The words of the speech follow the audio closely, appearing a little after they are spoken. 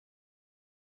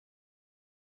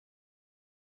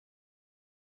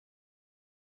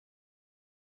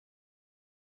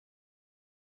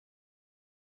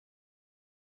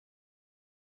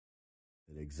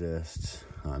exists.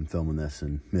 I'm filming this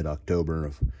in mid-October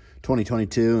of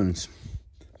 2022, and it's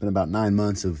been about 9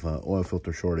 months of oil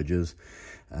filter shortages.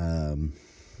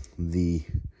 The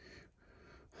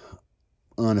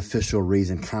unofficial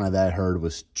reason kind of that I heard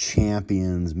was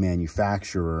Champion's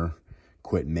manufacturer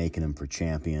quit making them for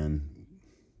Champion.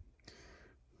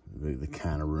 The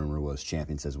kind of rumor was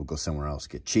Champion says we'll go somewhere else,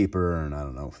 get cheaper, and I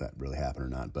don't know if that really happened or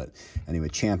not. But anyway,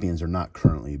 Champions are not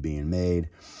currently being made.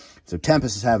 So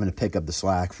Tempest is having to pick up the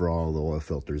slack for all the oil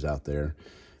filters out there.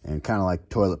 And kind of like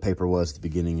toilet paper was at the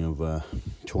beginning of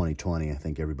 2020, I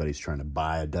think everybody's trying to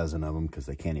buy a dozen of them because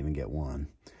they can't even get one.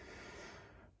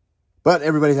 But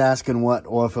everybody's asking what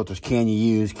oil filters can you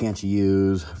use, can't you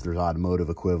use, if there's automotive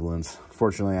equivalents.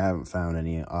 Fortunately, I haven't found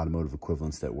any automotive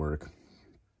equivalents that work.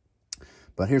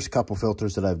 But here's a couple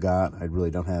filters that I've got. I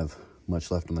really don't have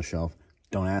much left on the shelf.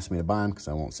 Don't ask me to buy them because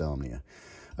I won't sell them to you.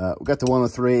 We've got the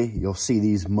 103. You'll see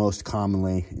these most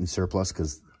commonly in surplus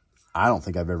because I don't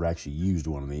think I've ever actually used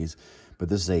one of these. But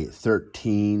this is a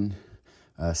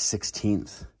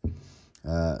 13/16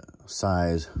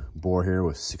 size bore here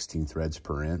with 16 threads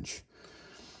per inch.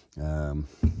 And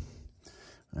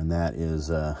that is,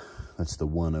 that's the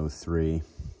 103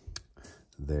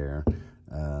 there.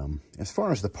 As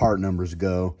far as the part numbers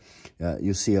go,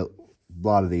 you'll see a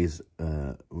lot of these.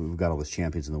 We've got all those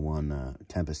Champions in the one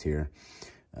Tempest here.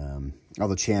 All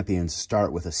the Champions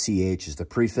start with a CH as the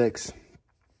prefix.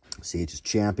 CH is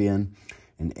Champion,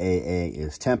 and AA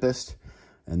is Tempest.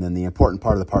 And then the important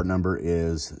part of the part number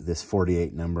is this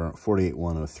 48 number,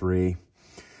 48103.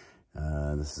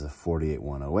 This is a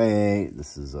 48108.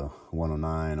 This is a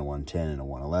 109, a 110, and a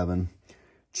 111.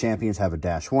 Champions have a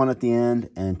 -1 at the end,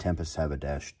 and Tempests have a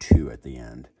 -2 at the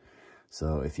end.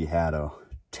 So if you had a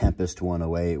Tempest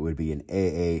 108, it would be an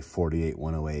AA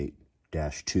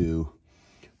 48108-2,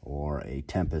 or a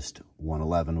Tempest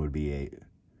 111 would be a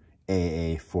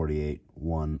AA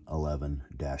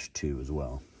 48111-2 as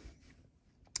well.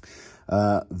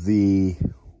 The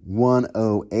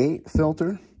 108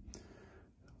 filter,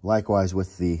 likewise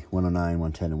with the 109,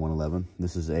 110, and 111.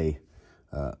 This is a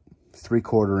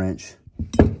 3/4 inch,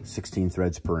 16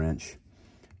 threads per inch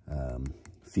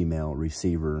female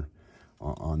receiver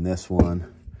on this one.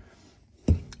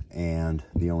 And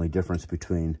the only difference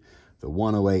between the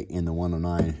 108 and the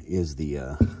 109 is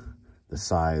the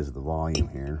size of the volume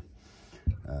here.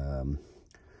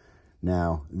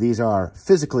 Now, these are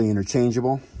physically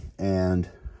interchangeable, and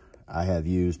I have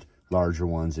used larger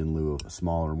ones in lieu of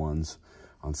smaller ones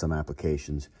on some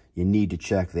applications. You need to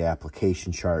check the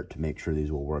application chart to make sure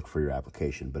these will work for your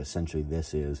application, but essentially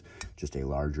this is just a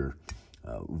larger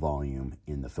volume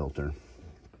in the filter.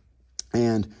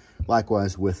 And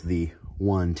likewise with the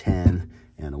 110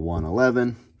 and a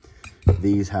 111,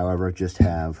 these, however, just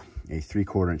have a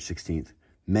 3/4 inch 16th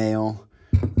male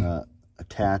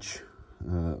attach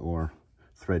or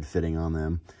thread fitting on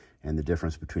them, and the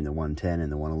difference between the 110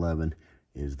 and the 111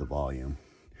 is the volume.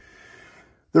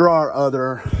 There are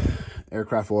other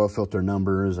aircraft oil filter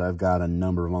numbers. I've got a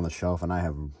number of them on the shelf, and I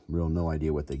have no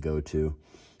idea what they go to.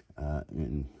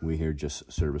 And we here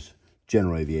just service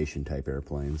general aviation type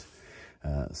airplanes.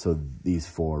 So these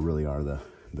four really are the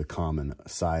common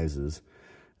sizes.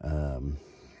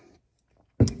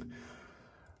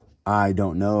 I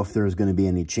don't know if there's going to be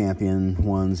any Champion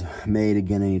ones made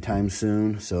again anytime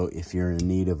soon. So if you're in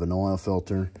need of an oil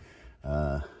filter,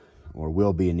 or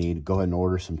will be in need, go ahead and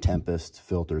order some Tempest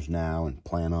filters now and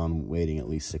plan on waiting at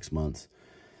least 6 months.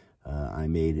 I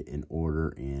made an order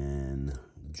in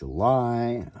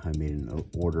July. I made an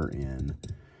order in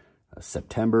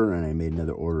September, and I made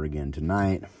another order again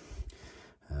tonight.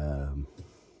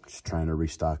 Just trying to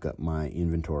restock up my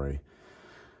inventory.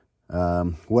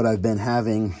 What I've been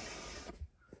having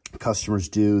customers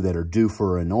do that are due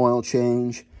for an oil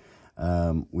change,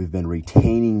 we've been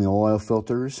retaining the oil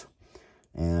filters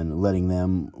and letting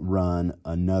them run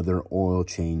another oil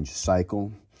change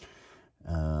cycle.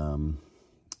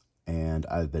 And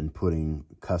I've been putting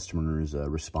customers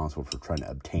responsible for trying to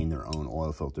obtain their own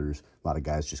oil filters. A lot of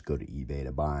guys just go to eBay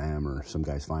to buy them, or some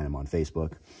guys find them on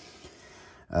Facebook.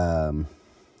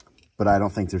 But I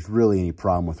don't think there's really any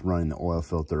problem with running the oil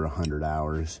filter 100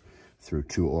 hours through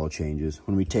 2 oil changes.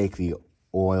 When we take the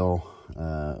oil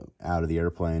out of the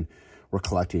airplane, we're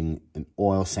collecting an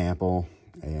oil sample,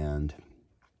 and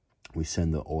we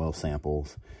send the oil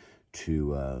samples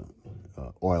to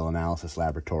oil analysis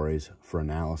laboratories for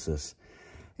analysis.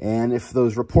 And if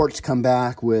those reports come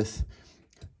back with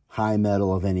high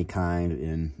metal of any kind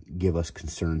and give us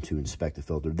concern to inspect the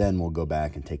filter, then we'll go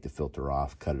back and take the filter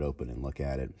off, cut it open, and look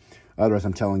at it. Otherwise,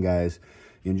 I'm telling guys,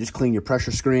 you know, just clean your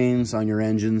pressure screens on your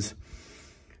engines,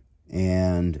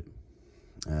 and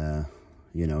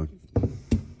you know,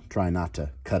 try not to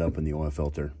cut open the oil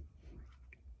filter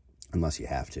unless you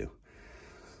have to.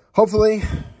 Hopefully,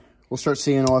 we'll start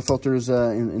seeing oil filters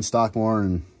in stock more,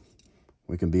 and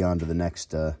we can be on to the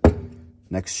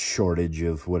next shortage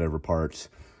of whatever parts.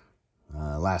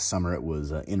 Last summer it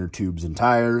was inner tubes and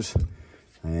tires,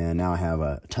 and now I have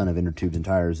a ton of inner tubes and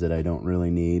tires that I don't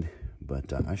really need,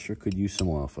 but I sure could use some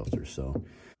oil filters. So,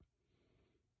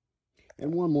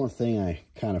 and one more thing I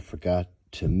kind of forgot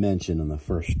to mention on the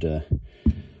first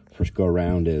go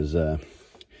around is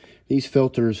these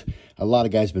filters. A lot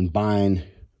of guys have been buying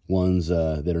ones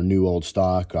that are new old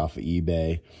stock off of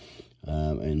eBay,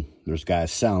 and there's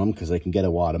guys selling them because they can get a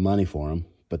lot of money for them,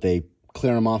 but they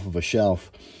clear them off of a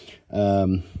shelf.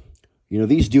 You know,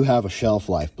 these do have a shelf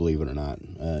life, believe it or not.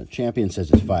 Champion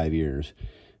says it's 5 years,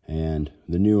 and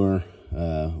the newer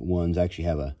ones actually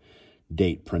have a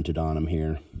date printed on them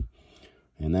here,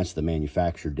 and that's the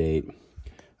manufacturer date.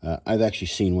 I've actually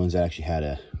seen ones that actually had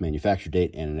a manufacturer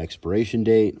date and an expiration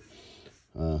date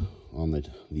on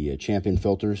the Champion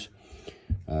filters.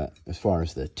 As far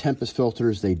as the Tempest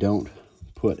filters, they don't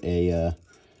put a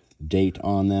date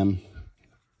on them.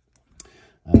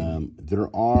 There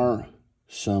are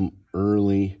some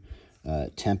early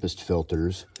Tempest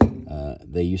filters.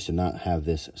 They used to not have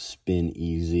this Spin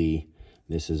Easy.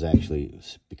 This is actually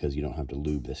because you don't have to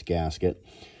lube this gasket.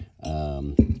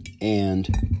 And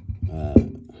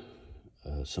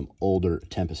some older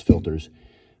Tempest filters.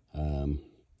 You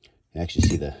actually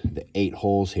see the 8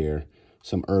 holes here.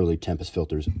 Some early Tempest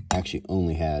filters actually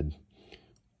only had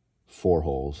 4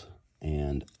 holes,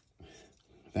 and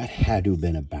that had to have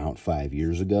been about 5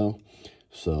 years ago.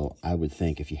 So I would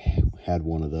think if you had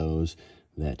one of those,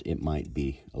 that it might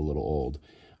be a little old.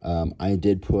 I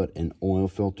did put an oil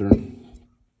filter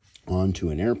onto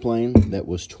an airplane that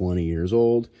was 20 years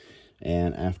old,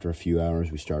 and after a few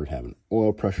hours we started having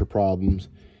oil pressure problems,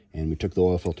 and we took the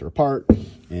oil filter apart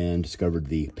and discovered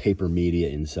the paper media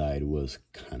inside was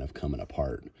kind of coming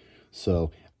apart.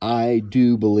 So I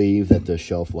do believe that the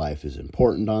shelf life is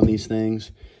important on these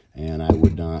things, and I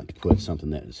would not put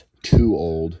something that is too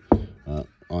old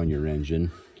on your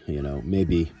engine. You know,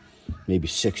 maybe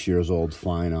 6 years old,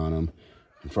 fine on them.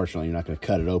 Unfortunately, you're not going to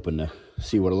cut it open to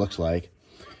see what it looks like.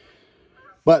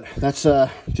 But that's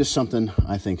just something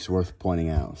I think is worth pointing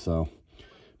out. So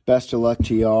best of luck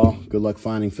to y'all. Good luck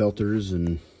finding filters,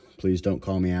 and please don't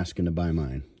call me asking to buy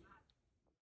mine.